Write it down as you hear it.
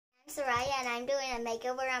Soraya, and I'm doing a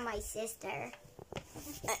makeover on my sister.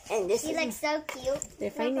 And this She looks so cute.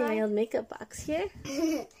 They're finding my old makeup box here. Come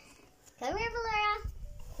here, Valera.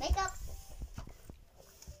 Makeup.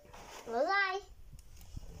 Close eye.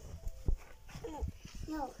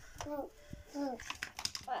 No. Close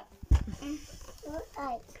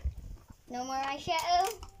eye. No more eyeshadow.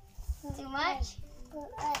 Too much.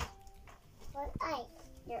 Close eye. Close eye.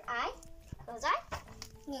 Your eye. Close eye.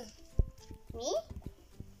 Yeah. Me?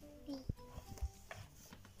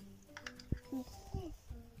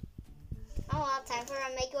 Oh, well, time for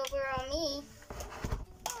a makeover on me.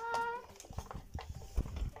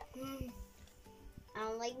 I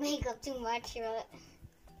don't like makeup too much, but...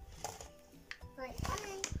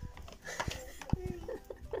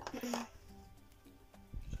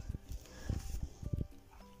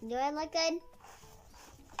 Do I look good?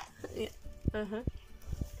 Yeah. Uh-huh.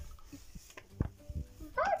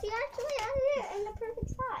 Oh, she actually has it in the perfect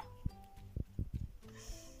spot.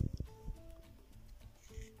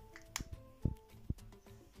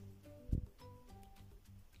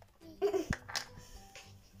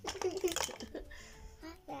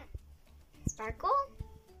 What's that? Sparkle?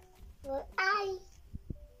 What eye?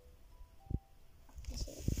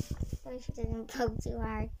 She didn't poke too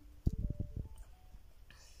hard.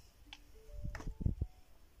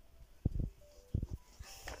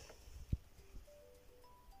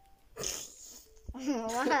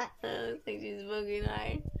 What? I don't think she's poking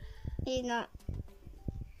hard. He's not.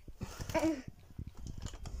 Pretty.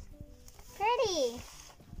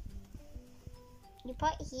 You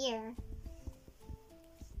put here.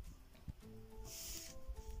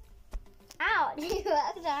 Ouch! You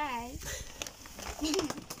looked hard.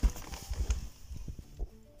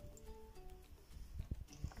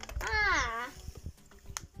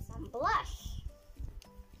 Some blush.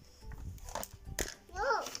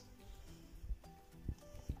 Look.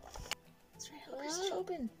 That's right. Look, she's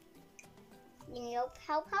open. You need help?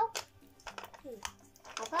 Help? Yeah.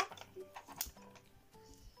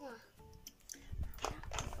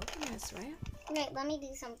 Open this, right? Wait, let me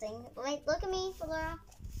do something. Wait, look at me, Laura.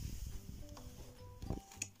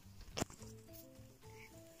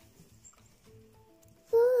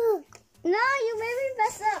 No, you made me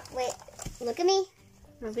mess up. Wait, look at me.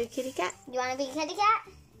 Want to be a kitty cat? You want to be a kitty cat?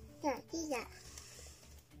 Yeah, kitty cat.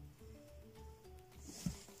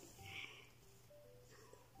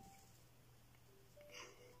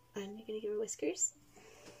 And you're going to give her whiskers?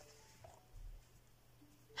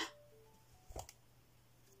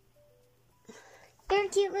 You're a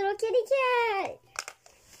cute little kitty cat.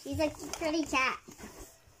 She's a pretty cat.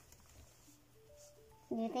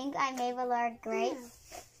 Do you think I made Valera great? Yeah.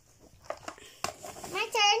 My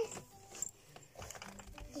turn.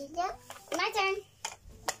 Yep. My turn.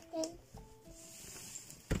 Okay.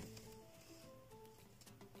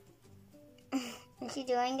 Is she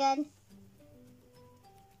doing good?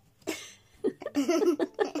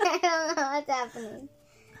 I don't know what's happening.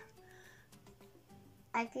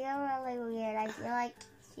 I feel really weird. I feel like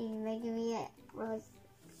she's making me really...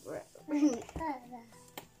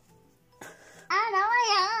 I know my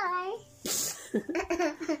eye.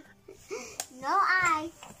 No eye.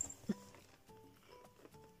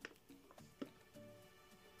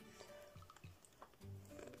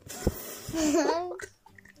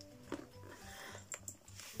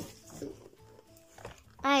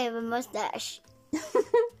 I have a mustache.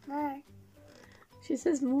 More. She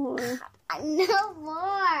says more. No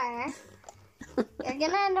more. You're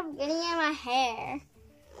gonna end up getting in my hair.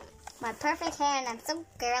 My perfect hair, and I'm so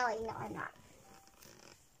girly. No, I'm not.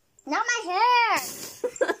 Not my hair!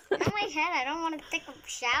 Not my head. I don't want to take a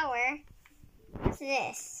shower. What's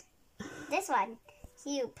this? This one.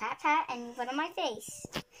 You pat pat and you put on my face.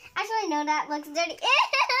 Actually, no, that looks dirty.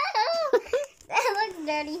 Ew! That looks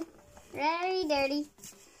dirty. Very dirty.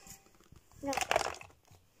 No.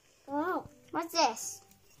 Whoa. What's this?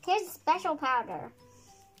 Here's special powder.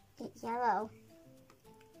 It's yellow.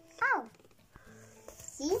 Oh.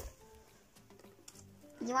 See?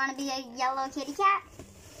 You want to be a yellow kitty cat?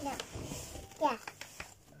 Yeah. Yeah.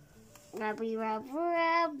 Rubby rub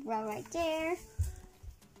rub. Rub right there.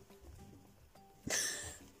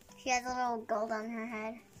 She has a little gold on her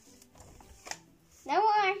head. No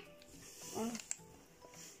more.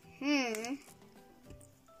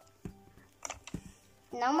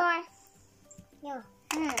 No more. No.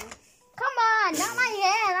 Come on, not my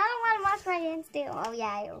hand. I don't want to wash my hands too. Oh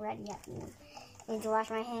yeah, I already have to need to wash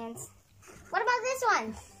my hands. What about this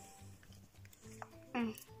one?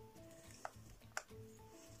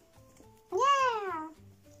 Yeah.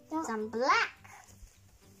 No. Some black.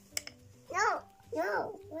 No.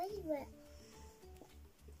 Where is it?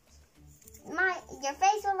 your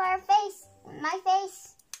face with our face. My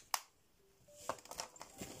face.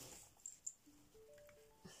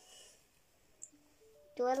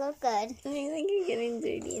 Do I look good? I think you're getting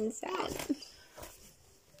dirty inside.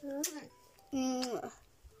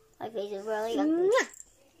 My face is really ugly.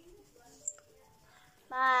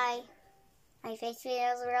 Bye. My face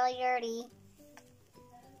feels really dirty.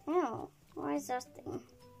 Ew, what is this thing?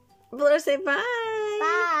 Blue, say bye.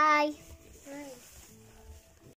 Bye. Bye.